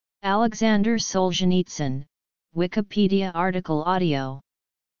Aleksandr Solzhenitsyn, Wikipedia article audio.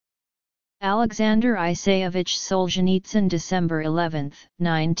 Aleksandr Isayevich Solzhenitsyn, December 11,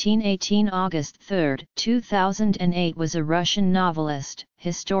 1918 – August 3, 2008 was a Russian novelist,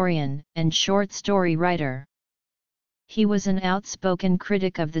 historian, and short story writer. He was an outspoken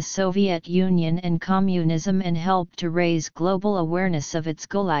critic of the Soviet Union and communism and helped to raise global awareness of its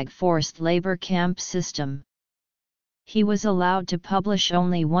Gulag forced labor camp system. He was allowed to publish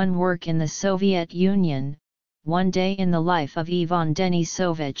only one work in the Soviet Union, One Day in the Life of Ivan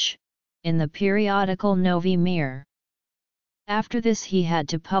Denisovich, in the periodical Novy Mir. After this he had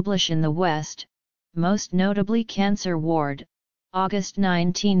to publish in the West, most notably Cancer Ward, August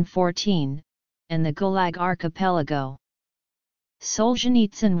 1914, and the Gulag Archipelago.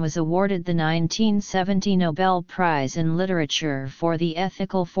 Solzhenitsyn was awarded the 1970 Nobel Prize in Literature for the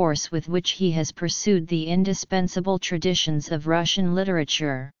ethical force with which he has pursued the indispensable traditions of Russian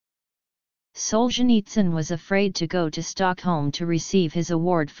literature. Solzhenitsyn was afraid to go to Stockholm to receive his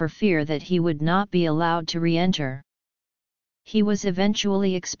award for fear that he would not be allowed to re-enter. He was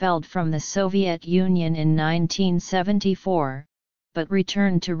eventually expelled from the Soviet Union in 1974, but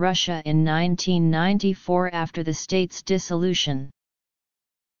returned to Russia in 1994 after the state's dissolution.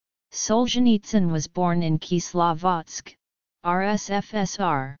 Solzhenitsyn was born in Kislovodsk,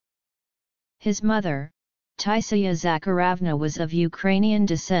 RSFSR. His mother, Taisia Zakharovna, was of Ukrainian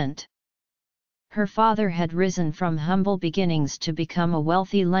descent. Her father had risen from humble beginnings to become a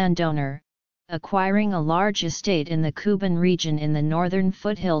wealthy landowner, acquiring a large estate in the Kuban region in the northern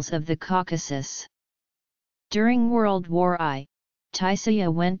foothills of the Caucasus. During World War I, Taisia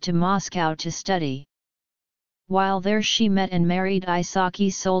went to Moscow to study. While there she met and married Isaky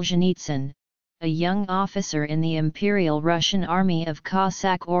Solzhenitsyn, a young officer in the Imperial Russian Army of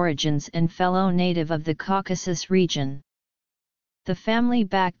Cossack origins and fellow native of the Caucasus region. The family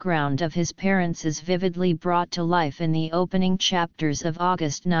background of his parents is vividly brought to life in the opening chapters of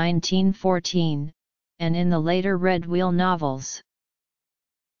August 1914, and in the later Red Wheel novels.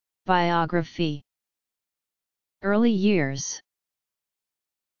 Biography. Early years.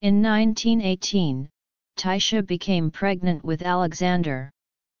 In 1918, Taisia became pregnant with Aleksandr.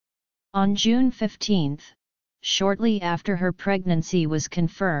 On June 15, shortly after her pregnancy was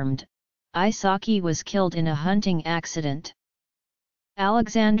confirmed, Isaky was killed in a hunting accident.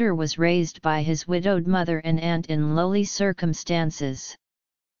 Aleksandr was raised by his widowed mother and aunt in lowly circumstances.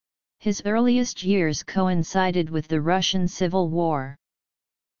 His earliest years coincided with the Russian Civil War.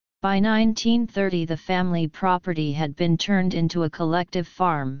 By 1930 the family property had been turned into a collective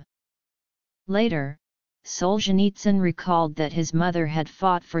farm. Later, Solzhenitsyn recalled that his mother had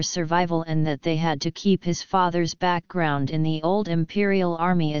fought for survival and that they had to keep his father's background in the old Imperial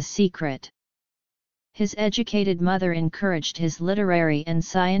Army a secret. His educated mother encouraged his literary and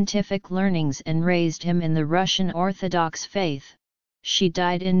scientific learnings and raised him in the Russian Orthodox faith. She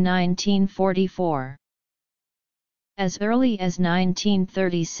died in 1944. As early as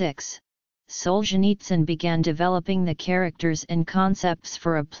 1936, Solzhenitsyn began developing the characters and concepts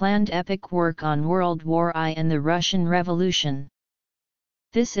for a planned epic work on World War I and the Russian Revolution.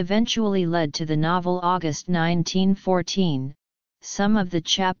 This eventually led to the novel August 1914. Some of the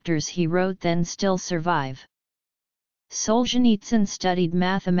chapters he wrote then still survive. Solzhenitsyn studied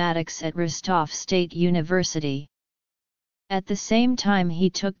mathematics at Rostov State University. At the same time he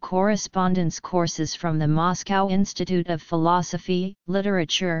took correspondence courses from the Moscow Institute of Philosophy,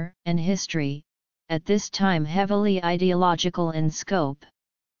 Literature, and History, at this time heavily ideological in scope.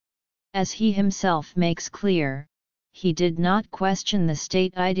 As he himself makes clear, he did not question the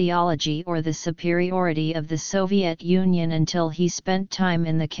state ideology or the superiority of the Soviet Union until he spent time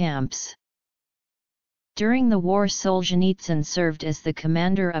in the camps. During the war Solzhenitsyn served as the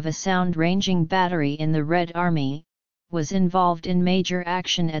commander of a sound-ranging battery in the Red Army, was involved in major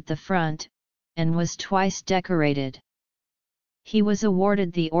action at the front, and was twice decorated. He was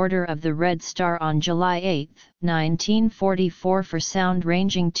awarded the Order of the Red Star on July 8, 1944 for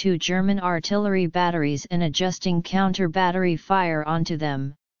sound-ranging 2 German artillery batteries and adjusting counter-battery fire onto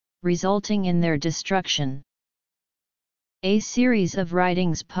them, resulting in their destruction. A series of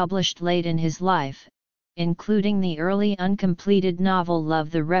writings published late in his life, including the early uncompleted novel Love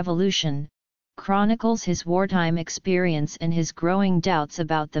the Revolution, chronicles his wartime experience and his growing doubts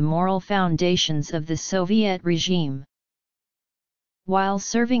about the moral foundations of the Soviet regime. While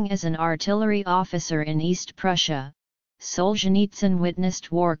serving as an artillery officer in East Prussia, Solzhenitsyn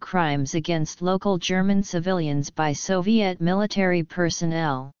witnessed war crimes against local German civilians by Soviet military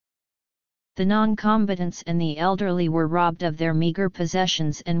personnel. The non-combatants and the elderly were robbed of their meager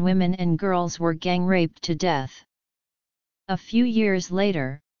possessions and women and girls were gang-raped to death. A few years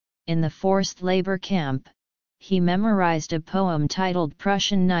later, in the forced labor camp, he memorized a poem titled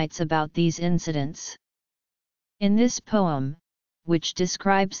Prussian Nights about these incidents. In this poem, which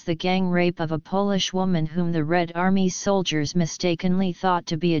describes the gang rape of a Polish woman whom the Red Army soldiers mistakenly thought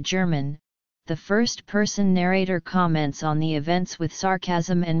to be a German, the first-person narrator comments on the events with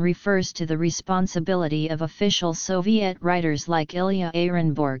sarcasm and refers to the responsibility of official Soviet writers like Ilya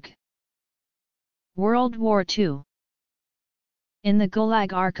Ehrenburg. World War II. In the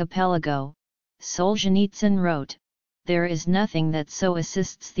Gulag Archipelago, Solzhenitsyn wrote, "There is nothing that so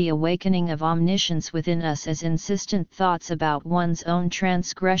assists the awakening of omniscience within us as insistent thoughts about one's own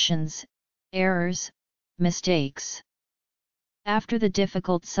transgressions, errors, mistakes." After the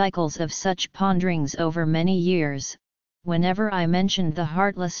difficult cycles of such ponderings over many years, whenever I mentioned the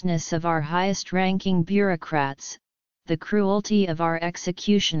heartlessness of our highest-ranking bureaucrats, the cruelty of our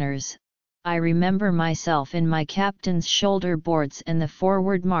executioners, I remember myself in my captain's shoulder boards and the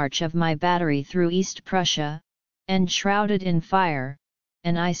forward march of my battery through East Prussia, enshrouded in fire,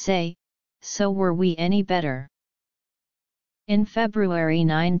 and I say, so were we any better? In February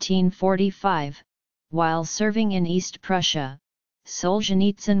 1945, while serving in East Prussia,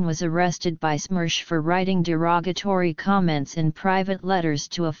 Solzhenitsyn was arrested by Smersh for writing derogatory comments in private letters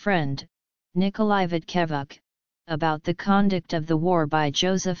to a friend, Nikolai Vitkevuk, about the conduct of the war by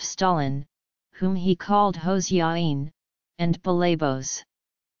Joseph Stalin, whom he called Hozyain, and Balabos.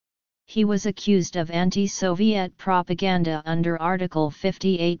 He was accused of anti-Soviet propaganda under Article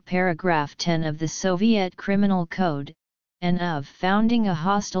 58 Paragraph 10 of the Soviet Criminal Code, and of founding a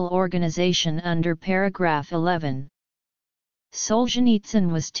hostile organization under Paragraph 11. Solzhenitsyn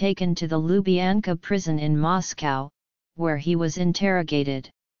was taken to the Lubyanka prison in Moscow, where he was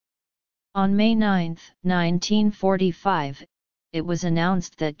interrogated. On May 9, 1945, it was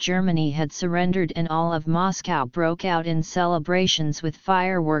announced that Germany had surrendered and all of Moscow broke out in celebrations with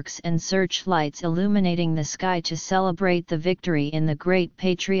fireworks and searchlights illuminating the sky to celebrate the victory in the Great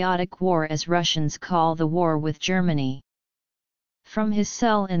Patriotic War, as Russians call the war with Germany. From his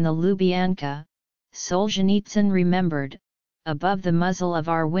cell in the Lubyanka, Solzhenitsyn remembered, above the muzzle of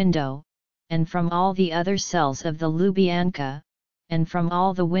our window, and from all the other cells of the Lubyanka, and from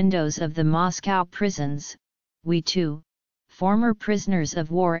all the windows of the Moscow prisons, we too, former prisoners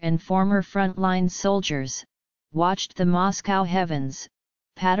of war and former frontline soldiers, watched the Moscow heavens,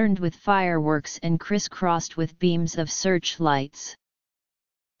 patterned with fireworks and crisscrossed with beams of searchlights.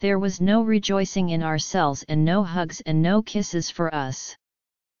 There was no rejoicing in our cells and no hugs and no kisses for us.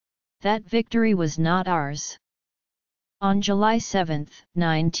 That victory was not ours. On July 7,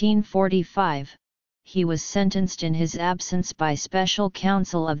 1945, he was sentenced in his absence by Special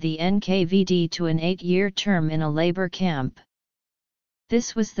Counsel of the NKVD to an 8-year term in a labor camp.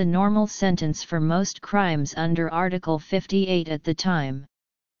 This was the normal sentence for most crimes under Article 58 at the time.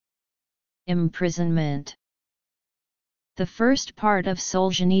 Imprisonment. The first part of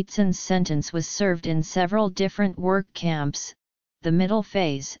Solzhenitsyn's sentence was served in several different work camps. The middle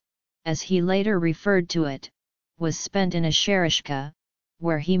phase, as he later referred to it, was spent in a Shereshka,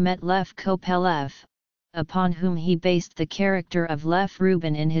 where he met Lev Kopelev, upon whom he based the character of Lev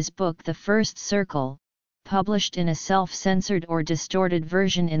Rubin in his book The First Circle, published in a self-censored or distorted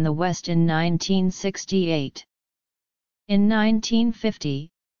version in the West in 1968. In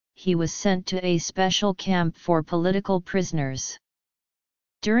 1950, he was sent to a special camp for political prisoners.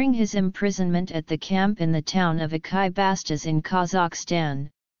 During his imprisonment at the camp in the town of Ekibastuz in Kazakhstan,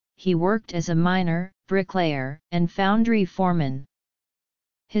 he worked as a miner, bricklayer, and foundry foreman.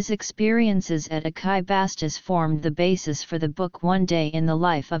 His experiences at Ekibastuz formed the basis for the book One Day in the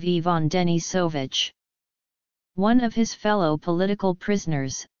Life of Ivan Denisovich. One of his fellow political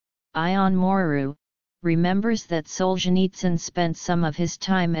prisoners, Ion Moru, remembers that Solzhenitsyn spent some of his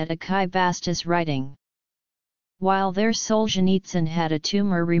time at Ekibastuz writing. While there, Solzhenitsyn had a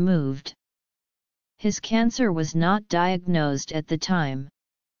tumor removed. His cancer was not diagnosed at the time.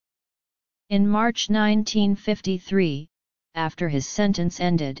 In March 1953, after his sentence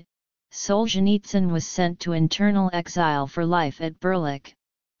ended, Solzhenitsyn was sent to internal exile for life at Berlik,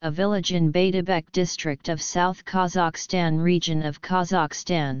 a village in Baitabek district of South Kazakhstan region of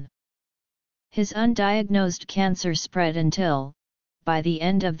Kazakhstan. His undiagnosed cancer spread until, by the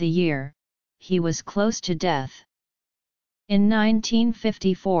end of the year, he was close to death. In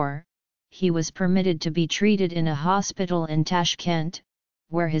 1954, he was permitted to be treated in a hospital in Tashkent,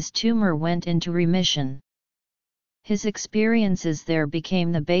 where his tumor went into remission. His experiences there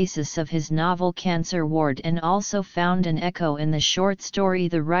became the basis of his novel Cancer Ward and also found an echo in the short story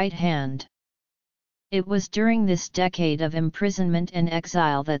The Right Hand. It was during this decade of imprisonment and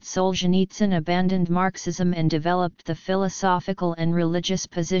exile that Solzhenitsyn abandoned Marxism and developed the philosophical and religious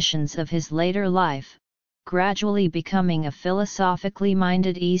positions of his later life, gradually becoming a philosophically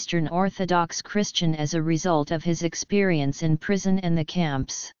minded Eastern Orthodox Christian as a result of his experience in prison and the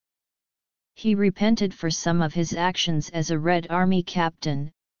camps. He repented for some of his actions as a Red Army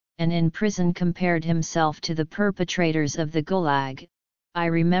captain, and in prison compared himself to the perpetrators of the Gulag. I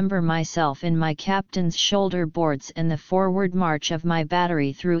remember myself in my captain's shoulder boards and the forward march of my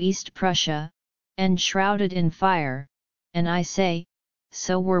battery through East Prussia, enshrouded in fire, and I say,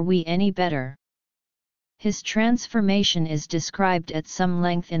 so were we any better? His transformation is described at some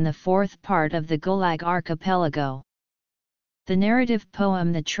length in the fourth part of the Gulag Archipelago. The narrative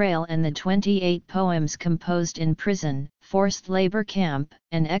poem The Trail and the 28 poems composed in prison, forced labor camp,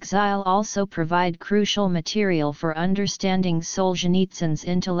 and exile also provide crucial material for understanding Solzhenitsyn's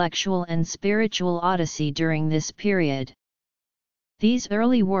intellectual and spiritual odyssey during this period. These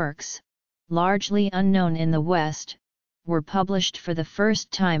early works, largely unknown in the West, were published for the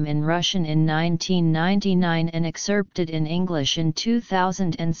first time in Russian in 1999 and excerpted in English in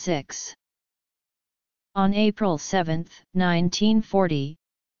 2006. On April 7, 1940,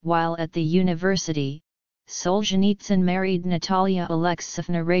 while at the university, Solzhenitsyn married Natalia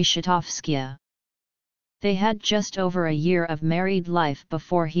Alexeyevna Reshetovskaya. They had just over a year of married life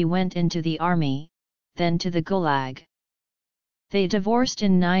before he went into the army, then to the Gulag. They divorced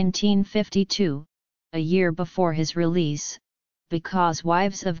in 1952, a year before his release, because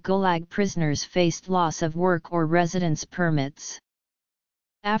wives of Gulag prisoners faced loss of work or residence permits.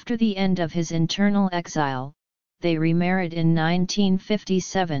 After the end of his internal exile, they remarried in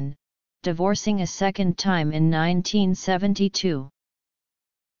 1957, divorcing a second time in 1972.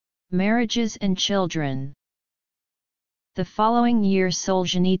 Marriages and children. The following year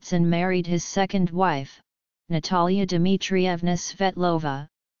Solzhenitsyn married his second wife, Natalia Dmitrievna Svetlova,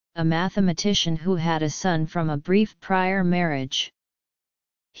 a mathematician who had a son from a brief prior marriage.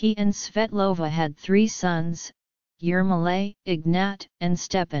 He and Svetlova had 3 sons, Yermolay, Ignat, and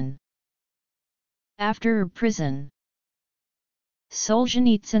Stepan. After prison,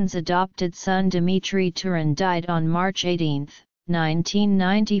 Solzhenitsyn's adopted son Dmitry Turin died on March 18,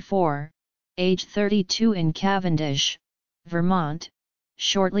 1994, age 32 in Cavendish, Vermont,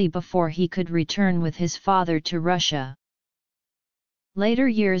 shortly before he could return with his father to Russia. Later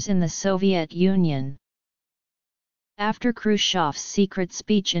years in the Soviet Union. After Khrushchev's secret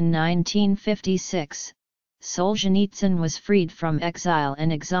speech in 1956, Solzhenitsyn was freed from exile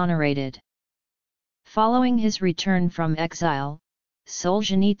and exonerated. Following his return from exile,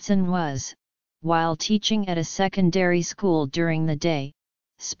 Solzhenitsyn was, while teaching at a secondary school during the day,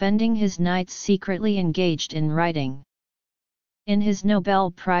 spending his nights secretly engaged in writing. In his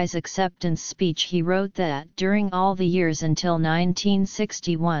Nobel Prize acceptance speech he wrote that during all the years until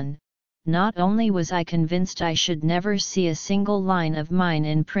 1961, not only was I convinced I should never see a single line of mine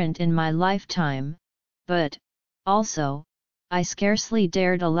in print in my lifetime, but, also, I scarcely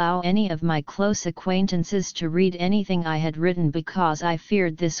dared allow any of my close acquaintances to read anything I had written because I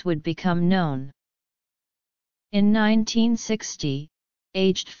feared this would become known. In 1960,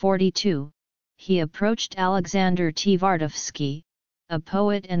 aged 42, he approached Aleksandr Tvardovsky, a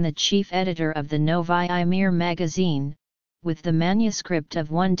poet and the chief editor of the Novy Mir magazine, with the manuscript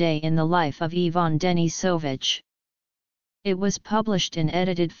of One Day in the Life of Ivan Denisovich. It was published in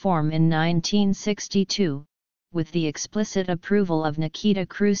edited form in 1962, with the explicit approval of Nikita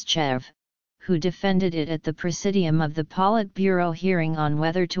Khrushchev, who defended it at the Presidium of the Politburo hearing on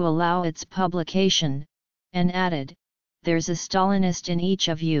whether to allow its publication, and added, "There's a Stalinist in each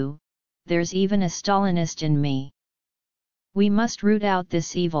of you, there's even a Stalinist in me. We must root out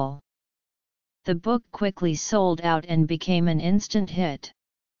this evil." The book quickly sold out and became an instant hit.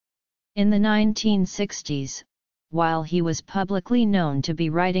 In the 1960s, while he was publicly known to be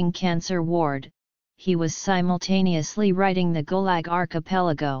writing Cancer Ward, he was simultaneously writing the Gulag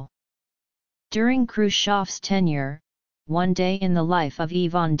Archipelago. During Khrushchev's tenure, One Day in the Life of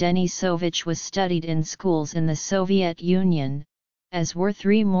Ivan Denisovich was studied in schools in the Soviet Union, as were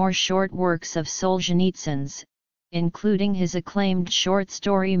 3 more short works of Solzhenitsyn's, including his acclaimed short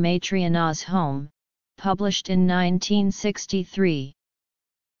story Matryona's Home, published in 1963.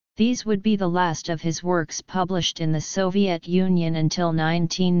 These would be the last of his works published in the Soviet Union until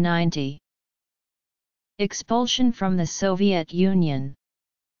 1990. Expulsion from the Soviet Union.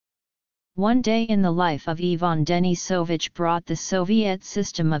 One Day in the Life of Ivan Denisovich brought the Soviet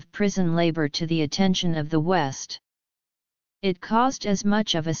system of prison labor to the attention of the West. It caused as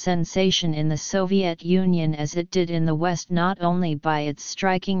much of a sensation in the Soviet Union as it did in the West, not only by its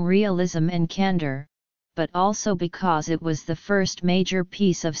striking realism and candor, but also because it was the first major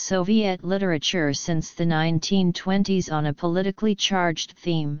piece of Soviet literature since the 1920s on a politically charged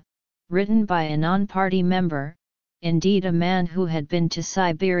theme, written by a non-party member, indeed a man who had been to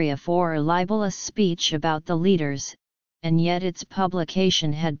Siberia for a libelous speech about the leaders, and yet its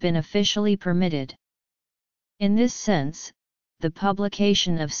publication had been officially permitted. In this sense, the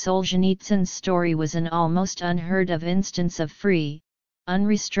publication of Solzhenitsyn's story was an almost unheard of instance of free,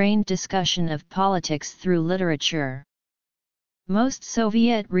 unrestrained discussion of politics through literature. Most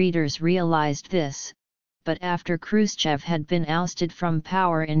Soviet readers realized this, but after Khrushchev had been ousted from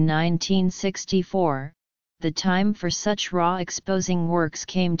power in 1964, the time for such raw exposing works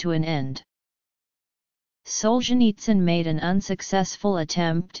came to an end. Solzhenitsyn made an unsuccessful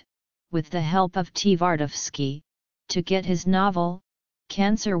attempt, with the help of Tvardovsky, to get his novel,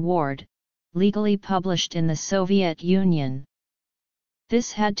 Cancer Ward, legally published in the Soviet Union.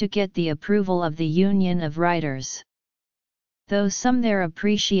 This had to get the approval of the Union of Writers. Though some there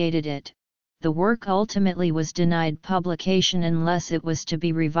appreciated it, the work ultimately was denied publication unless it was to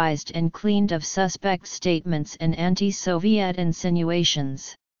be revised and cleaned of suspect statements and anti-Soviet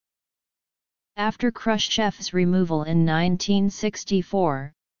insinuations. After Khrushchev's removal in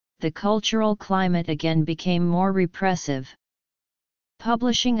 1964, the cultural climate again became more repressive.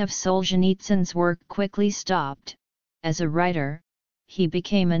 Publishing of Solzhenitsyn's work quickly stopped. As a writer, he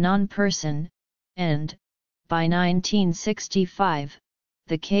became a non-person, and, by 1965,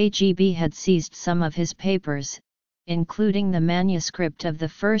 the KGB had seized some of his papers, including the manuscript of the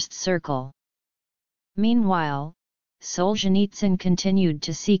First Circle. Meanwhile, Solzhenitsyn continued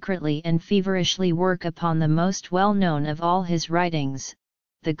to secretly and feverishly work upon the most well-known of all his writings,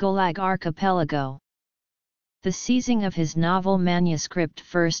 the Gulag Archipelago. The seizing of his novel manuscript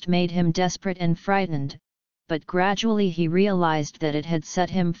first made him desperate and frightened, but gradually he realized that it had set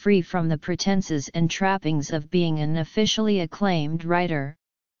him free from the pretenses and trappings of being an officially acclaimed writer,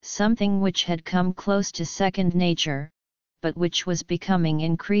 something which had come close to second nature, but which was becoming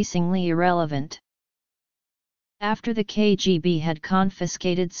increasingly irrelevant. After the KGB had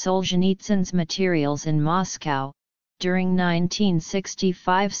confiscated Solzhenitsyn's materials in Moscow, during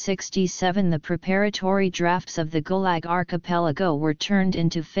 1965–67 the preparatory drafts of the Gulag Archipelago were turned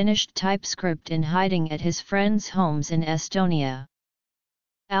into finished typescript in hiding at his friends' homes in Estonia.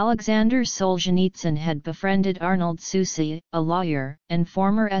 Aleksandr Solzhenitsyn had befriended Arnold Susi, a lawyer and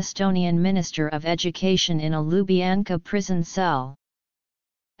former Estonian Minister of Education, in a Lubyanka prison cell.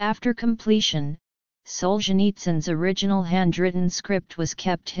 After completion, Solzhenitsyn's original handwritten script was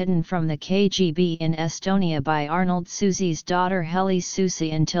kept hidden from the KGB in Estonia by Arnold Susi's daughter Heli Susi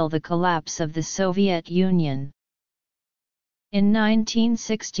until the collapse of the Soviet Union. In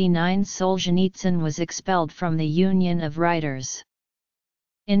 1969 Solzhenitsyn was expelled from the Union of Writers.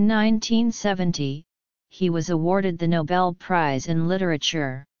 In 1970, he was awarded the Nobel Prize in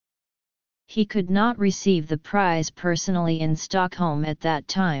Literature. He could not receive the prize personally in Stockholm at that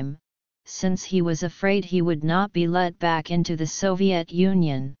time, since he was afraid he would not be let back into the Soviet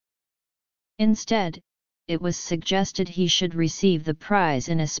Union. Instead, it was suggested he should receive the prize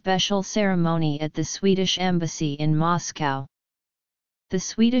in a special ceremony at the Swedish embassy in Moscow. The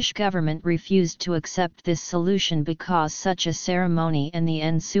Swedish government refused to accept this solution because such a ceremony and the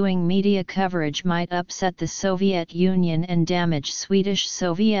ensuing media coverage might upset the Soviet Union and damage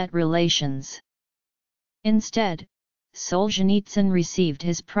Swedish-Soviet relations. Instead, Solzhenitsyn received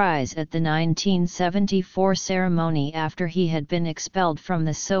his prize at the 1974 ceremony after he had been expelled from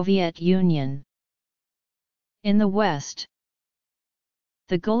the Soviet Union. In the West,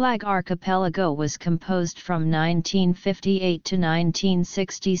 the Gulag Archipelago was composed from 1958 to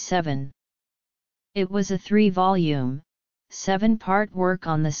 1967. It was a 3-volume, 7-part work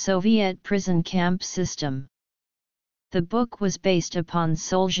on the Soviet prison camp system. The book was based upon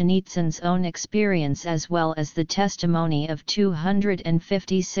Solzhenitsyn's own experience as well as the testimony of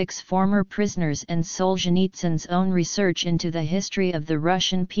 256 former prisoners and Solzhenitsyn's own research into the history of the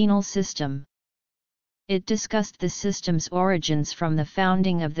Russian penal system. It discussed the system's origins from the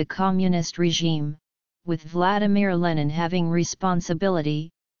founding of the communist regime, with Vladimir Lenin having responsibility,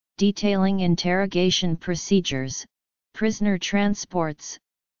 detailing interrogation procedures, prisoner transports,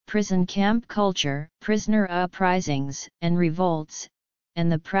 prison camp culture, prisoner uprisings and revolts, and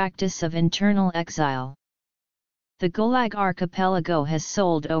the practice of internal exile. The Gulag Archipelago has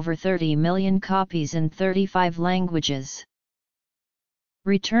sold over 30 million copies in 35 languages.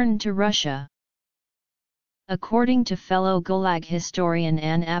 Return to Russia. According to fellow Gulag historian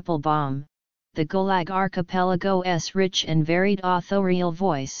Anne Applebaum, the Gulag Archipelago's rich and varied authorial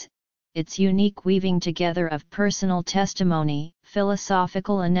voice, its unique weaving together of personal testimony,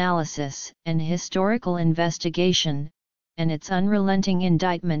 philosophical analysis, and historical investigation, and its unrelenting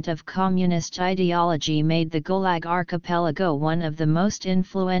indictment of communist ideology made the Gulag Archipelago one of the most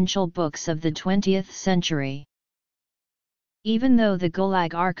influential books of the 20th century. Even though the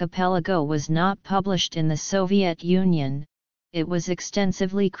Gulag Archipelago was not published in the Soviet Union, it was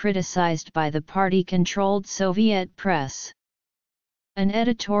extensively criticized by the party-controlled Soviet press. An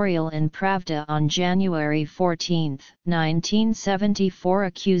editorial in Pravda on January 14, 1974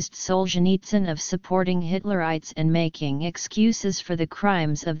 accused Solzhenitsyn of supporting Hitlerites and making excuses for the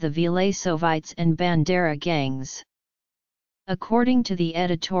crimes of the Vlesovites and Bandera gangs. According to the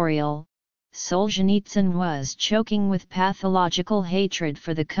editorial, Solzhenitsyn was choking with pathological hatred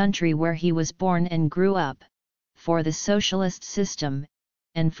for the country where he was born and grew up, for the socialist system,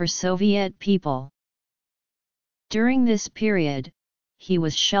 and for Soviet people. During this period, he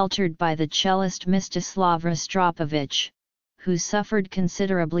was sheltered by the cellist Mstislav Rostropovich, who suffered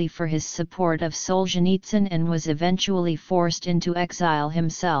considerably for his support of Solzhenitsyn and was eventually forced into exile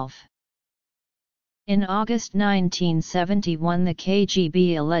himself. In August 1971, the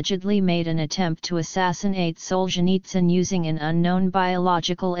KGB allegedly made an attempt to assassinate Solzhenitsyn using an unknown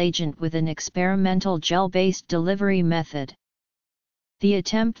biological agent with an experimental gel-based delivery method. The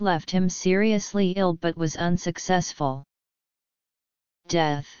attempt left him seriously ill but was unsuccessful.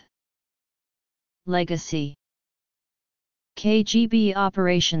 Death. Legacy. KGB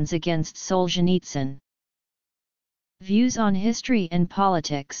operations against Solzhenitsyn. Views on history and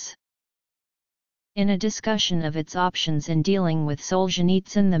politics. In a discussion of its options in dealing with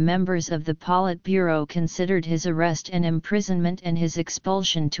Solzhenitsyn, the members of the Politburo considered his arrest and imprisonment and his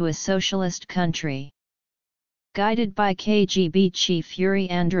expulsion to a socialist country. Guided by KGB chief Yuri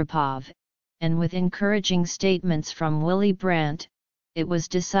Andropov, and with encouraging statements from Willy Brandt, it was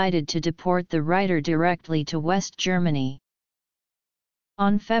decided to deport the writer directly to West Germany.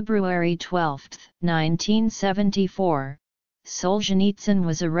 On February 12, 1974, Solzhenitsyn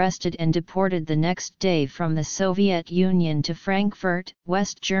was arrested and deported the next day from the Soviet Union to Frankfurt,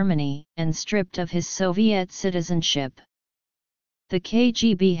 West Germany, and stripped of his Soviet citizenship. The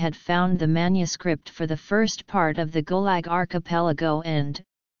KGB had found the manuscript for the first part of the Gulag Archipelago and,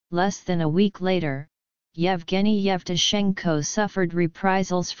 less than a week later, Yevgeny Yevtushenko suffered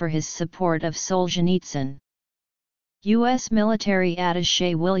reprisals for his support of Solzhenitsyn. U.S. military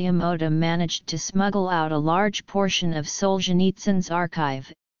attaché William Odom managed to smuggle out a large portion of Solzhenitsyn's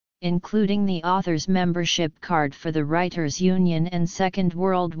archive, including the author's membership card for the Writers' Union and Second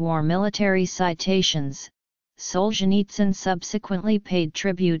World War military citations. Solzhenitsyn subsequently paid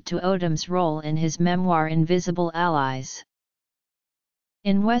tribute to Odom's role in his memoir Invisible Allies.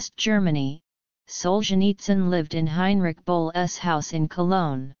 In West Germany, Solzhenitsyn lived in Heinrich Boll's house in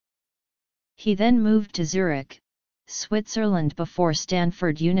Cologne. He then moved to Zurich, Switzerland before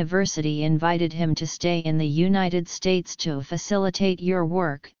Stanford University invited him to stay in the United States to facilitate your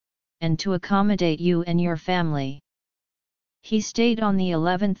work, and to accommodate you and your family. He stayed on the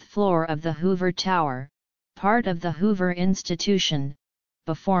 11th floor of the Hoover Tower, part of the Hoover Institution,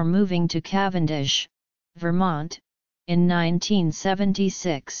 before moving to Cavendish, Vermont, in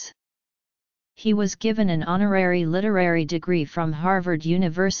 1976. He was given an honorary literary degree from Harvard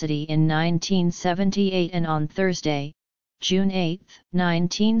University in 1978, and on Thursday, June 8,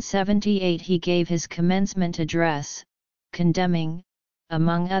 1978 he gave his commencement address, condemning,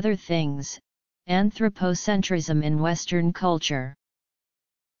 among other things, anthropocentrism in Western culture.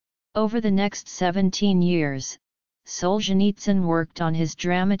 Over the next 17 years, Solzhenitsyn worked on his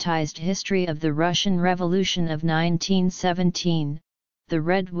dramatized history of the Russian Revolution of 1917, The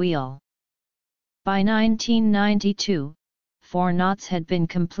Red Wheel. By 1992, 4 knots had been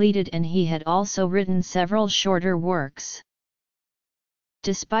completed and he had also written several shorter works.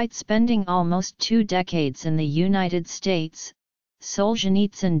 Despite spending almost 2 decades in the United States,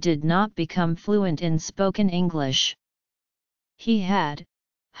 Solzhenitsyn did not become fluent in spoken English. He had,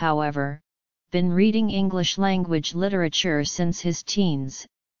 however, been reading English-language literature since his teens,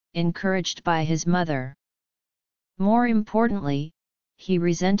 encouraged by his mother. More importantly, he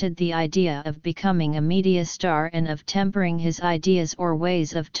resented the idea of becoming a media star and of tempering his ideas or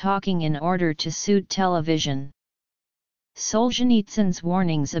ways of talking in order to suit television. Solzhenitsyn's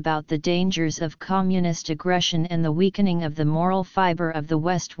warnings about the dangers of communist aggression and the weakening of the moral fiber of the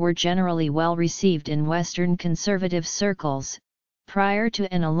West were generally well received in Western conservative circles, prior to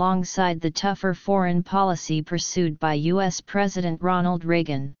and alongside the tougher foreign policy pursued by U.S. President Ronald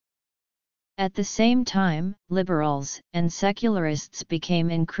Reagan. At the same time, liberals and secularists became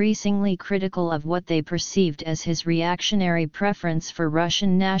increasingly critical of what they perceived as his reactionary preference for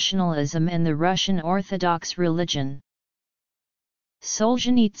Russian nationalism and the Russian Orthodox religion.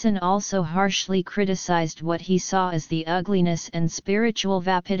 Solzhenitsyn also harshly criticized what he saw as the ugliness and spiritual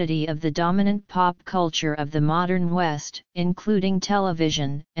vapidity of the dominant pop culture of the modern West, including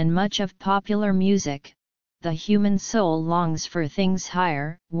television and much of popular music. The human soul longs for things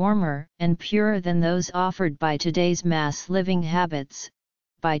higher, warmer, and purer than those offered by today's mass living habits,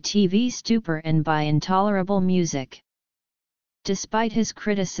 by TV stupor and by intolerable music. Despite his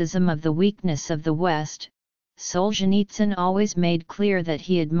criticism of the weakness of the West, Solzhenitsyn always made clear that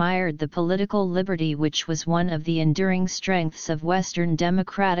he admired the political liberty which was one of the enduring strengths of Western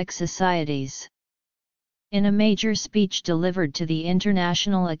democratic societies. In a major speech delivered to the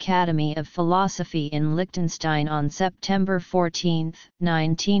International Academy of Philosophy in Liechtenstein on September 14,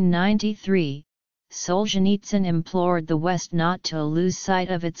 1993, Solzhenitsyn implored the West not to lose sight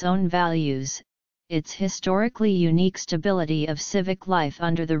of its own values, its historically unique stability of civic life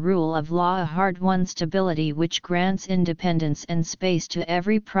under the rule of law, a hard-won stability which grants independence and space to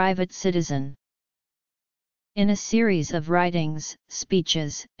every private citizen. In a series of writings,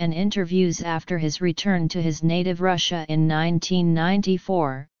 speeches, and interviews after his return to his native Russia in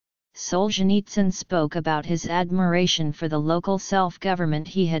 1994, Solzhenitsyn spoke about his admiration for the local self-government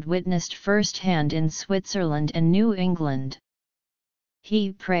he had witnessed firsthand in Switzerland and New England.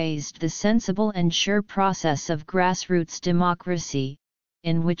 He praised the sensible and sure process of grassroots democracy,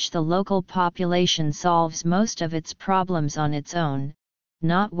 in which the local population solves most of its problems on its own,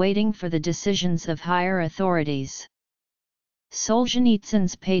 not waiting for the decisions of higher authorities.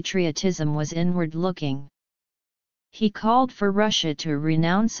 Solzhenitsyn's patriotism was inward-looking. He called for Russia to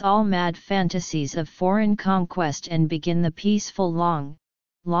renounce all mad fantasies of foreign conquest and begin the peaceful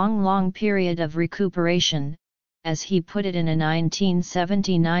long period of recuperation, as he put it in a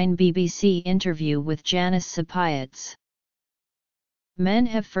 1979 BBC interview with Janis Sapayats. Men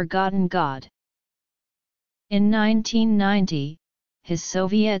have forgotten God. In 1990, his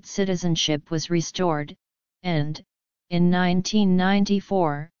Soviet citizenship was restored, and, in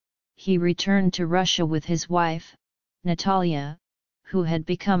 1994, he returned to Russia with his wife, Natalia, who had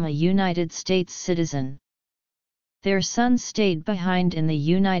become a United States citizen. Their son stayed behind in the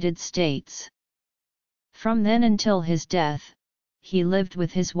United States. From then until his death, he lived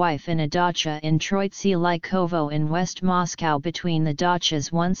with his wife in a dacha in Troitsy-Lykovo in West Moscow, between the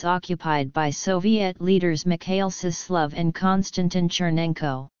dachas once occupied by Soviet leaders Mikhail Sislov and Konstantin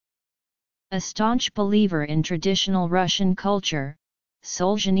Chernenko. A staunch believer in traditional Russian culture,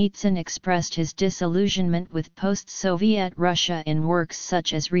 Solzhenitsyn expressed his disillusionment with post-Soviet Russia in works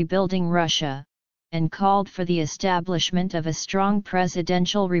such as Rebuilding Russia, and called for the establishment of a strong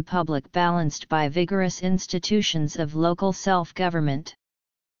presidential republic balanced by vigorous institutions of local self-government.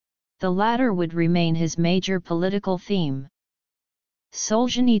 The latter would remain his major political theme.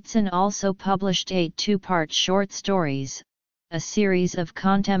 Solzhenitsyn also published 8 two-part short stories, a series of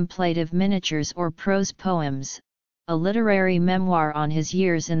contemplative miniatures or prose poems, a literary memoir on his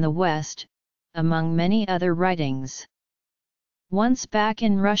years in the West, among many other writings. Once back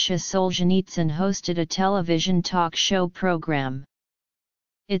in Russia, Solzhenitsyn hosted a television talk show program.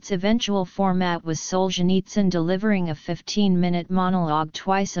 Its eventual format was Solzhenitsyn delivering a 15-minute monologue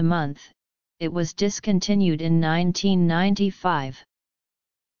twice a month. It was discontinued in 1995.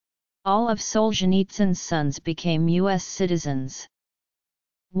 All of Solzhenitsyn's sons became U.S. citizens.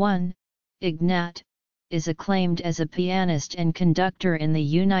 1. Ignat is acclaimed as a pianist and conductor in the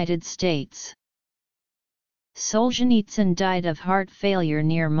United States. Solzhenitsyn died of heart failure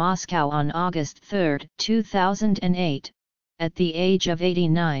near Moscow on August 3, 2008, at the age of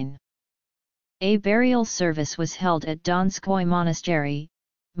 89. A burial service was held at Donskoy Monastery,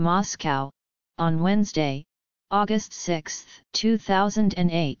 Moscow, on Wednesday, August 6,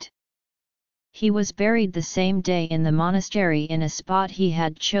 2008. He was buried the same day in the monastery in a spot he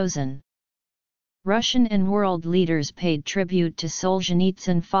had chosen. Russian and world leaders paid tribute to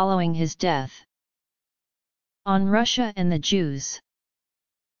Solzhenitsyn following his death. On Russia and the Jews.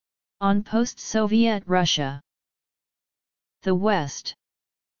 On post-Soviet Russia. The West.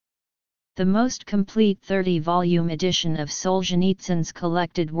 The most complete 30-volume edition of Solzhenitsyn's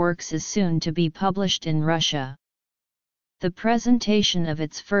collected works is soon to be published in Russia. The presentation of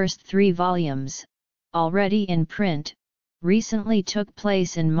its first 3 volumes, already in print, recently took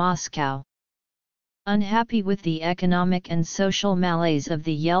place in Moscow. Unhappy with the economic and social malaise of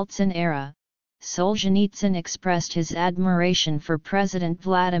the Yeltsin era, Solzhenitsyn expressed his admiration for President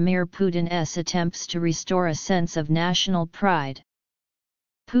Vladimir Putin's attempts to restore a sense of national pride.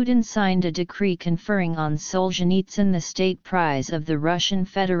 Putin signed a decree conferring on Solzhenitsyn the State Prize of the Russian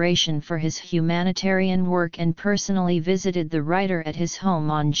Federation for his humanitarian work and personally visited the writer at his home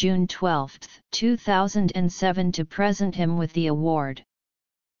on June 12, 2007 to present him with the award.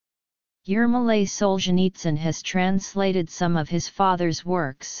 Yermolay Solzhenitsyn has translated some of his father's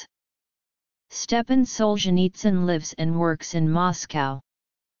works. Stepan Solzhenitsyn lives and works in Moscow.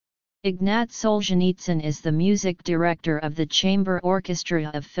 Ignat Solzhenitsyn is the music director of the Chamber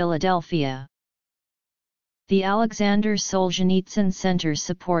Orchestra of Philadelphia. The Aleksandr Solzhenitsyn Center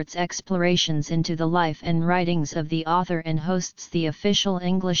supports explorations into the life and writings of the author and hosts the official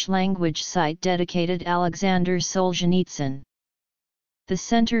English-language site dedicated Aleksandr Solzhenitsyn. The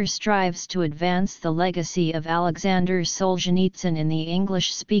center strives to advance the legacy of Aleksandr Solzhenitsyn in the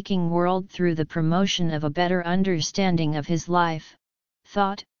English-speaking world through the promotion of a better understanding of his life,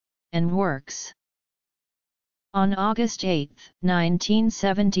 thought, and works. On August 8,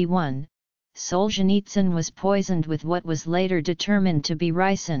 1971, Solzhenitsyn was poisoned with what was later determined to be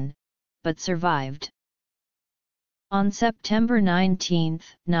ricin, but survived. On September 19,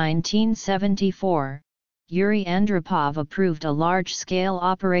 1974, Yuri Andropov approved a large-scale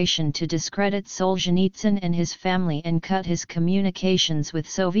operation to discredit Solzhenitsyn and his family and cut his communications with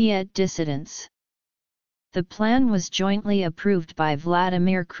Soviet dissidents. The plan was jointly approved by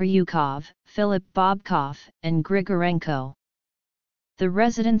Vladimir Kryukov, Philip Bobkov, and Grigorenko. The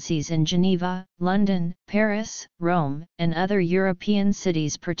residencies in Geneva, London, Paris, Rome, and other European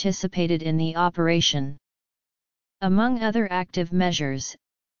cities participated in the operation. Among other active measures,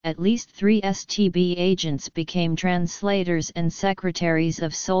 at least 3 STB agents became translators and secretaries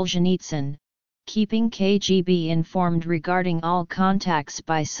of Solzhenitsyn, keeping KGB informed regarding all contacts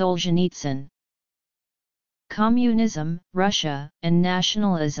by Solzhenitsyn. Communism, Russia, and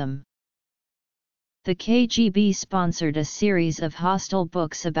nationalism. The KGB sponsored a series of hostile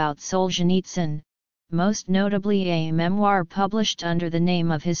books about Solzhenitsyn, most notably a memoir published under the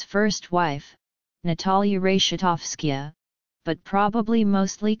name of his first wife, Natalia Reshetovskaya, but probably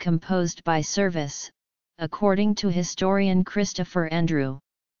mostly composed by service, according to historian Christopher Andrew.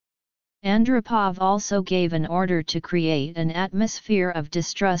 Andropov also gave an order to create an atmosphere of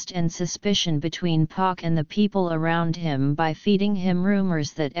distrust and suspicion between Pak and the people around him by feeding him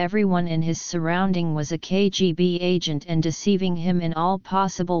rumors that everyone in his surrounding was a KGB agent and deceiving him in all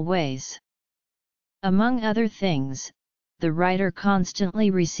possible ways. Among other things, the writer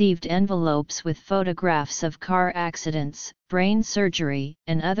constantly received envelopes with photographs of car accidents, brain surgery,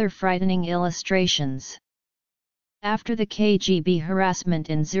 and other frightening illustrations. After the KGB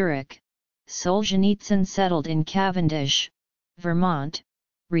harassment in Zurich, Solzhenitsyn settled in Cavendish, Vermont,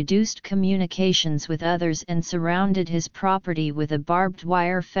 reduced communications with others and surrounded his property with a barbed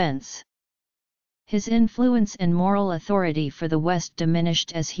wire fence. His influence and moral authority for the West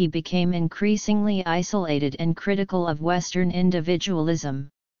diminished as he became increasingly isolated and critical of Western individualism.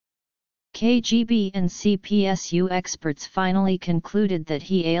 KGB and CPSU experts finally concluded that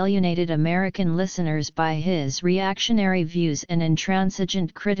he alienated American listeners by his reactionary views and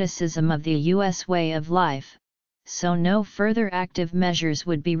intransigent criticism of the U.S. way of life, so no further active measures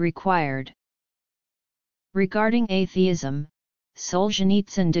would be required. Regarding atheism,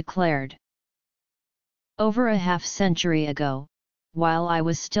 Solzhenitsyn declared, "Over a half-century ago, while I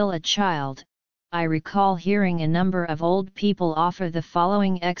was still a child, I recall hearing a number of old people offer the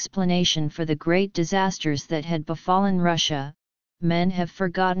following explanation for the great disasters that had befallen Russia: men have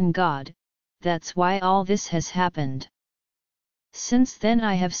forgotten God, that's why all this has happened. Since then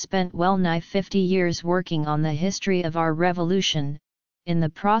I have spent well nigh 50 years working on the history of our revolution. In the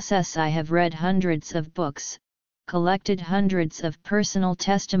process I have read hundreds of books, collected hundreds of personal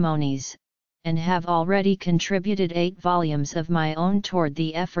testimonies, and have already contributed 8 volumes of my own toward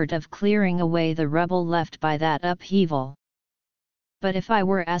the effort of clearing away the rubble left by that upheaval. But if I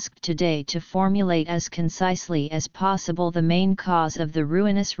were asked today to formulate as concisely as possible the main cause of the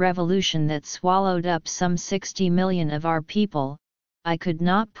ruinous revolution that swallowed up some 60 million of our people, I could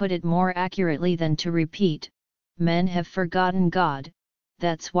not put it more accurately than to repeat, men have forgotten God,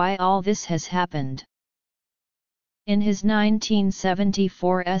 that's why all this has happened." In his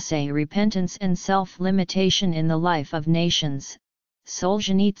 1974 essay Repentance and Self-Limitation in the Life of Nations,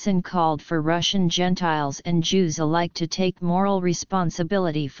 Solzhenitsyn called for Russian Gentiles and Jews alike to take moral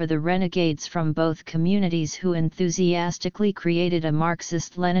responsibility for the renegades from both communities who enthusiastically created a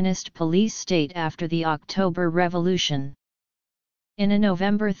Marxist-Leninist police state after the October Revolution. In a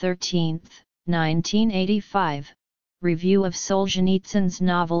November 13, 1985, review of Solzhenitsyn's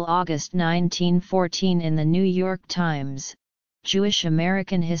novel August 1914 in the New York Times,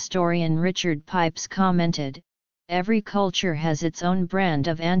 Jewish-American historian Richard Pipes commented, every culture has its own brand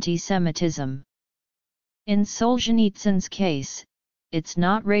of anti-Semitism. In Solzhenitsyn's case, it's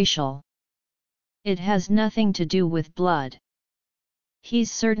not racial. It has nothing to do with blood.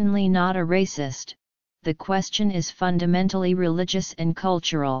 He's certainly not a racist, the question is fundamentally religious and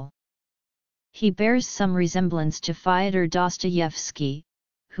cultural. He bears some resemblance to Fyodor Dostoevsky,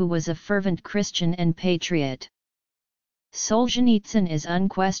 who was a fervent Christian and patriot. Solzhenitsyn is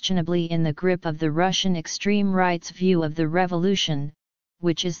unquestionably in the grip of the Russian extreme right's view of the revolution,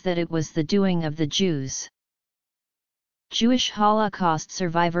 which is that it was the doing of the Jews. Jewish Holocaust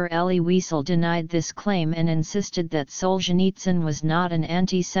survivor Elie Wiesel denied this claim and insisted that Solzhenitsyn was not an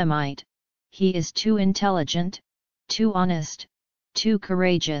anti-Semite. He is too intelligent, too honest, too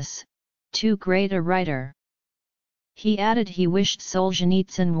courageous, too great a writer. He added he wished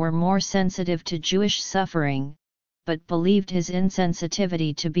Solzhenitsyn were more sensitive to Jewish suffering, but believed his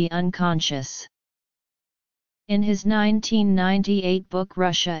insensitivity to be unconscious. In his 1998 book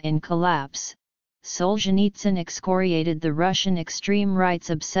Russia in Collapse, Solzhenitsyn excoriated the Russian extreme right's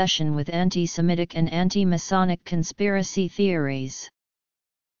obsession with anti-Semitic and anti-Masonic conspiracy theories.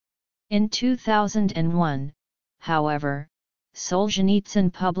 In 2001, however,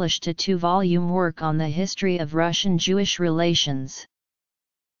 Solzhenitsyn published a 2-volume work on the history of Russian-Jewish relations.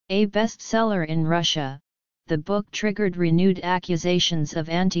 A bestseller in Russia, the book triggered renewed accusations of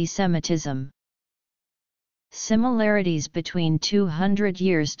anti-Semitism. Similarities between 200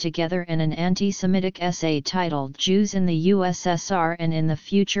 Years Together and an anti-Semitic essay titled Jews in the USSR and in the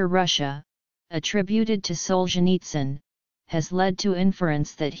Future Russia, attributed to Solzhenitsyn, has led to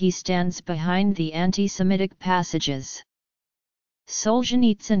inference that he stands behind the anti-Semitic passages.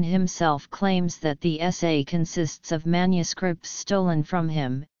 Solzhenitsyn himself claims that the essay consists of manuscripts stolen from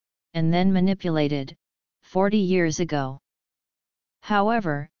him, and then manipulated, 40 years ago.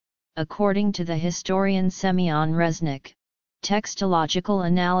 However, according to the historian Semyon Reznik, textological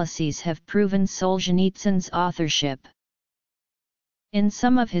analyses have proven Solzhenitsyn's authorship. In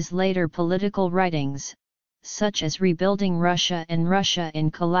some of his later political writings, such as Rebuilding Russia and Russia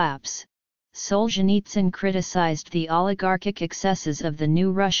in Collapse, Solzhenitsyn criticized the oligarchic excesses of the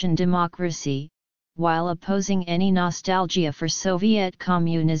new Russian democracy, while opposing any nostalgia for Soviet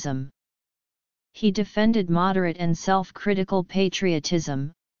communism. He defended moderate and self-critical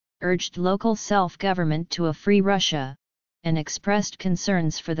patriotism, urged local self-government to a free Russia, and expressed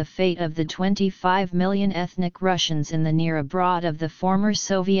concerns for the fate of the 25 million ethnic Russians in the near abroad of the former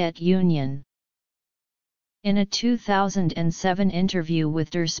Soviet Union. In a 2007 interview with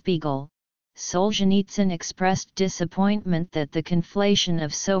Der Spiegel, Solzhenitsyn expressed disappointment that the conflation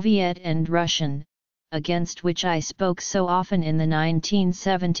of Soviet and Russian, against which I spoke so often in the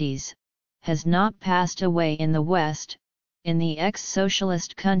 1970s, has not passed away in the West, in the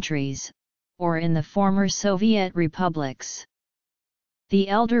ex-socialist countries, or in the former Soviet republics. The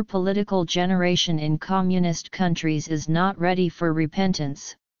elder political generation in communist countries is not ready for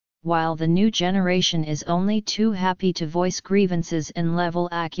repentance, while the new generation is only too happy to voice grievances and level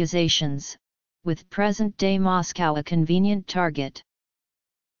accusations, with present-day Moscow a convenient target.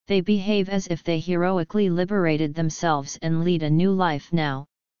 They behave as if they heroically liberated themselves and lead a new life now,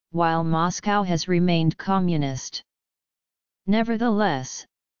 while Moscow has remained communist. Nevertheless,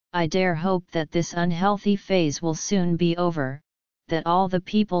 I dare hope that this unhealthy phase will soon be over, that all the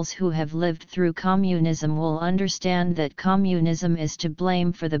peoples who have lived through communism will understand that communism is to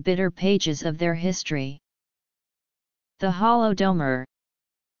blame for the bitter pages of their history. The Holodomor.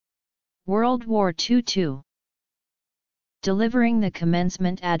 World War II. Delivering the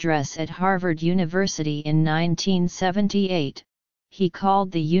commencement address at Harvard University in 1978, he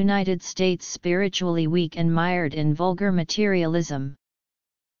called the United States spiritually weak and mired in vulgar materialism.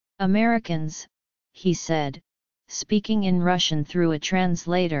 Americans, he said, speaking in Russian through a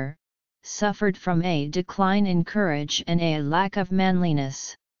translator, suffered from a decline in courage and a lack of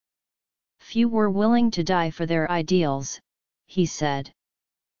manliness. Few were willing to die for their ideals, he said.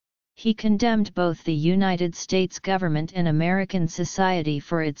 He condemned both the United States government and American society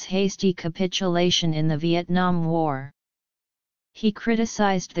for its hasty capitulation in the Vietnam War. He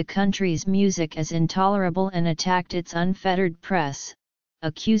criticized the country's music as intolerable and attacked its unfettered press,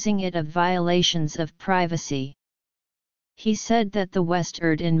 accusing it of violations of privacy. He said that the West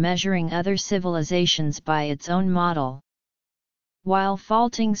erred in measuring other civilizations by its own model. While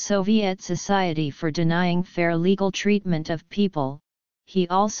faulting Soviet society for denying fair legal treatment of people, he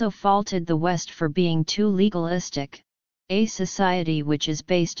also faulted the West for being too legalistic. A society which is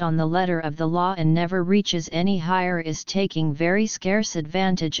based on the letter of the law and never reaches any higher is taking very scarce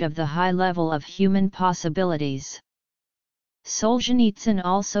advantage of the high level of human possibilities. Solzhenitsyn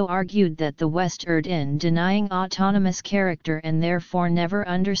also argued that the West erred in denying autonomous character and therefore never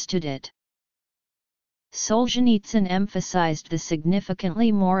understood it. Solzhenitsyn emphasized the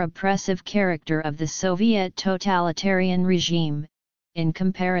significantly more oppressive character of the Soviet totalitarian regime, in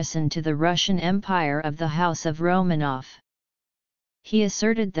comparison to the Russian Empire of the House of Romanov. He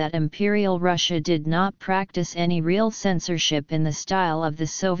asserted that Imperial Russia did not practice any real censorship in the style of the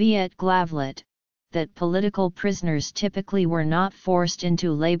Soviet Glavlit, that political prisoners typically were not forced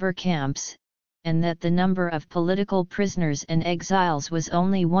into labor camps, and that the number of political prisoners and exiles was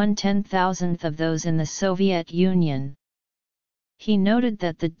only 1/10,000th of those in the Soviet Union. He noted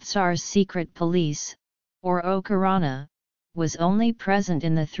that the Tsar's secret police, or Okhrana, was only present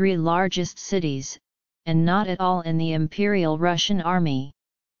in the three largest cities, and not at all in the Imperial Russian Army.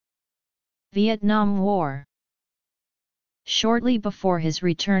 Vietnam War. Shortly before his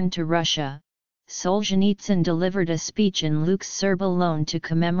return to Russia, Solzhenitsyn delivered a speech in Lux-sur-Boulogne to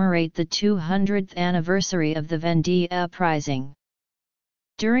commemorate the 200th anniversary of the Vendée uprising.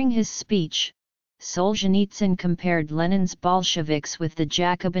 During his speech, Solzhenitsyn compared Lenin's Bolsheviks with the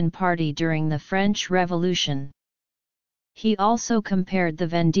Jacobin Party during the French Revolution. He also compared the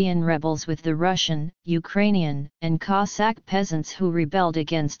Vendéan rebels with the Russian, Ukrainian, and Cossack peasants who rebelled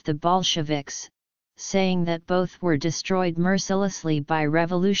against the Bolsheviks, saying that both were destroyed mercilessly by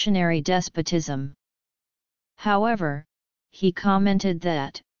revolutionary despotism. However, he commented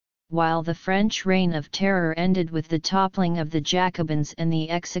that, while the French reign of terror ended with the toppling of the Jacobins and the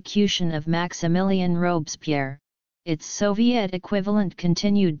execution of Maximilien Robespierre, its Soviet equivalent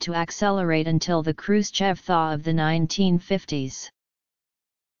continued to accelerate until the Khrushchev thaw of the 1950s.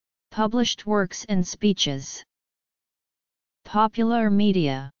 Published works and speeches. Popular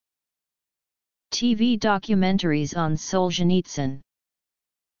media. TV documentaries on Solzhenitsyn.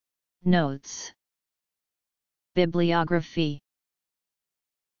 Notes. Bibliography.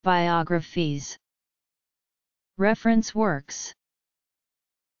 Biographies. Reference works.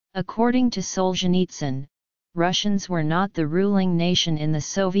 According to Solzhenitsyn, Russians were not the ruling nation in the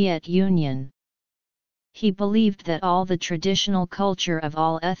Soviet Union. He believed that all the traditional culture of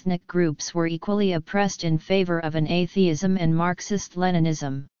all ethnic groups were equally oppressed in favor of an atheism and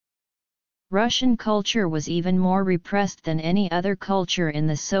Marxist-Leninism. Russian culture was even more repressed than any other culture in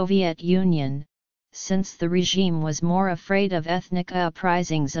the Soviet Union, since the regime was more afraid of ethnic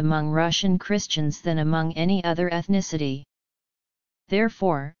uprisings among Russian Christians than among any other ethnicity.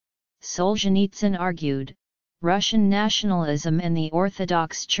 Therefore, Solzhenitsyn argued, Russian nationalism and the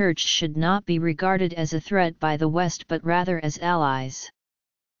Orthodox Church should not be regarded as a threat by the West but rather as allies.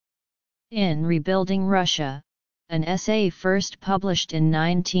 In Rebuilding Russia, an essay first published in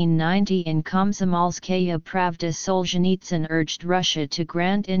 1990 in Komsomolskaya Pravda, Solzhenitsyn urged Russia to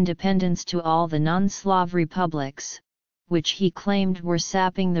grant independence to all the non-Slav republics, which he claimed were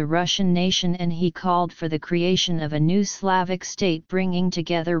sapping the Russian nation, and he called for the creation of a new Slavic state bringing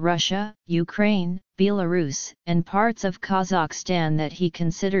together Russia, Ukraine, Belarus, and parts of Kazakhstan that he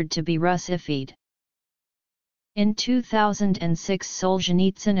considered to be Russified. In 2006,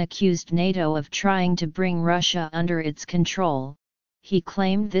 Solzhenitsyn accused NATO of trying to bring Russia under its control. He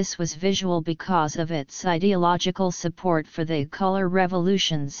claimed this was visual because of its ideological support for the color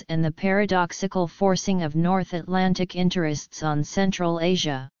revolutions and the paradoxical forcing of North Atlantic interests on Central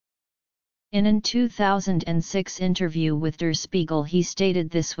Asia. In an 2006 interview with Der Spiegel, he stated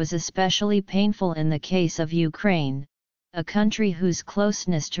this was especially painful in the case of Ukraine, a country whose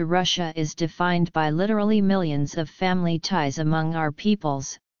closeness to Russia is defined by literally millions of family ties among our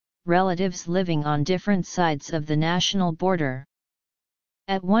peoples, relatives living on different sides of the national border.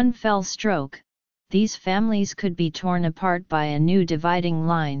 At one fell stroke, these families could be torn apart by a new dividing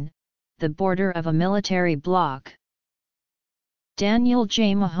line, the border of a military bloc. Daniel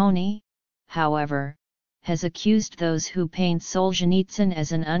J. Mahoney, however, has accused those who paint Solzhenitsyn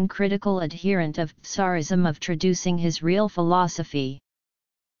as an uncritical adherent of Tsarism of traducing his real philosophy.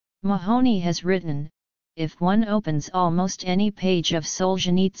 Mahoney has written, if one opens almost any page of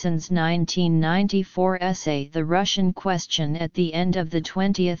Solzhenitsyn's 1994 essay The Russian Question at the end of the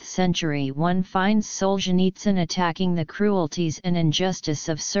 20th century, one finds Solzhenitsyn attacking the cruelties and injustice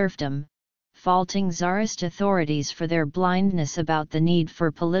of serfdom, faulting Tsarist authorities for their blindness about the need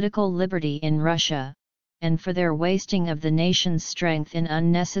for political liberty in Russia, and for their wasting of the nation's strength in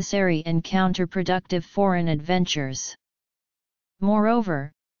unnecessary and counterproductive foreign adventures.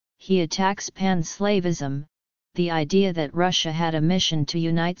 Moreover, he attacks pan-Slavism, the idea that Russia had a mission to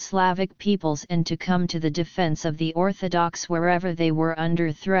unite Slavic peoples and to come to the defense of the Orthodox wherever they were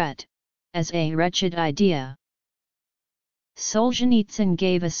under threat, as a wretched idea. Solzhenitsyn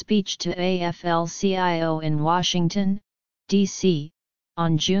gave a speech to AFL-CIO in Washington, D.C.,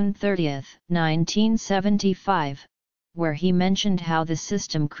 on June 30, 1975, where he mentioned how the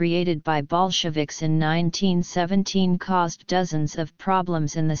system created by Bolsheviks in 1917 caused dozens of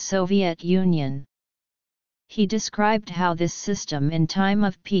problems in the Soviet Union. He described how this system in time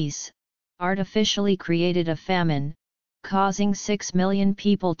of peace, artificially created a famine, causing 6 million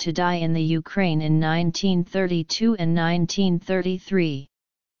people to die in the Ukraine in 1932 and 1933.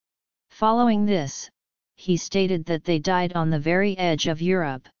 Following this, he stated that they died on the very edge of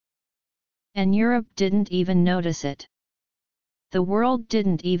Europe. And Europe didn't even notice it. The world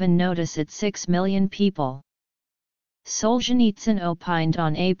didn't even notice it. 6 million people. Solzhenitsyn opined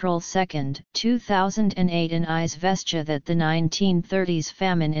on April 2, 2008 in Izvestia that the 1930s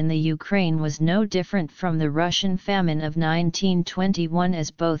famine in the Ukraine was no different from the Russian famine of 1921, as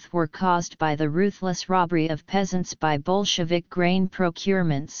both were caused by the ruthless robbery of peasants by Bolshevik grain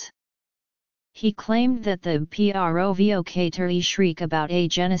procurements. He claimed that the provocatory shriek about a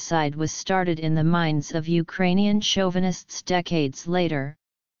genocide was started in the minds of Ukrainian chauvinists decades later,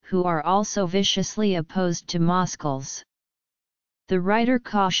 who are also viciously opposed to Moscow's. The writer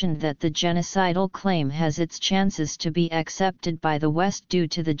cautioned that the genocidal claim has its chances to be accepted by the West due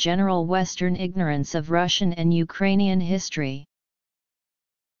to the general Western ignorance of Russian and Ukrainian history.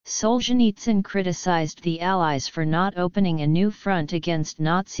 Solzhenitsyn criticized the Allies for not opening a new front against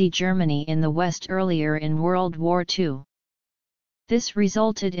Nazi Germany in the West earlier in World War II. This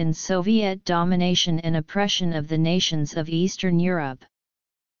resulted in Soviet domination and oppression of the nations of Eastern Europe.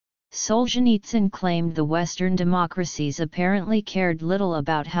 Solzhenitsyn claimed the Western democracies apparently cared little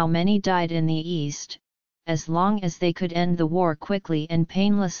about how many died in the East, as long as they could end the war quickly and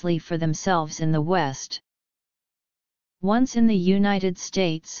painlessly for themselves in the West. Once in the United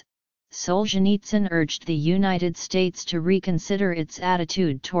States, Solzhenitsyn urged the United States to reconsider its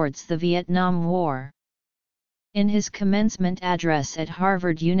attitude towards the Vietnam War. In his commencement address at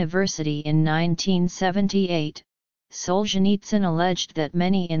Harvard University in 1978, Solzhenitsyn alleged that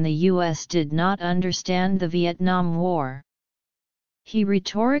many in the U.S. did not understand the Vietnam War. He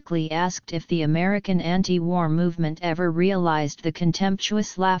rhetorically asked if the American anti-war movement ever realized the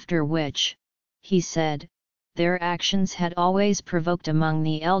contemptuous laughter which, he said, their actions had always provoked among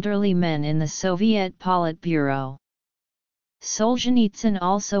the elderly men in the Soviet Politburo. Solzhenitsyn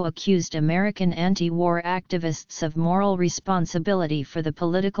also accused American anti-war activists of moral responsibility for the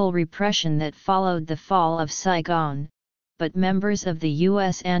political repression that followed the fall of Saigon, but members of the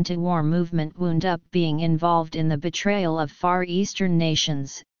U.S. anti-war movement wound up being involved in the betrayal of Far Eastern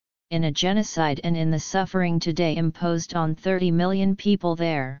nations, in a genocide and in the suffering today imposed on 30 million people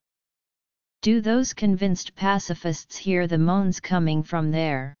there. Do those convinced pacifists hear the moans coming from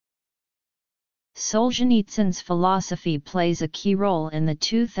there? Solzhenitsyn's philosophy plays a key role in the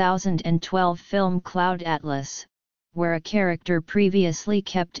 2012 film Cloud Atlas, where a character previously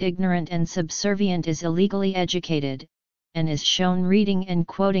kept ignorant and subservient is illegally educated, and is shown reading and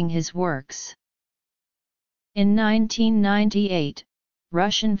quoting his works. In 1998,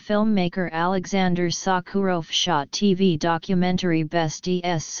 Russian filmmaker Aleksandr Sokurov shot TV documentary Bestie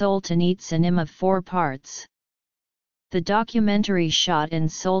s Solzhenitsyn of 4 parts. The documentary shot in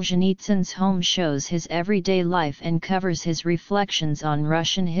Solzhenitsyn's home shows his everyday life and covers his reflections on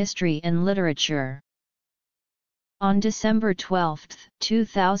Russian history and literature. On December 12,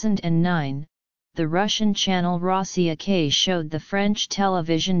 2009, the Russian channel Rossiya K showed the French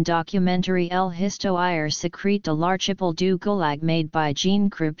television documentary El Histoire secrète de l'Archipel du Gulag made by Jean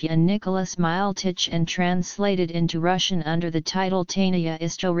Kripke and Nicolas Miltich and translated into Russian under the title Tayная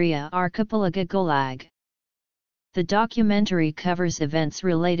Istoria Archipelaga Gulag. The documentary covers events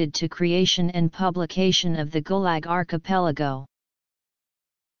related to creation and publication of the Gulag Archipelago.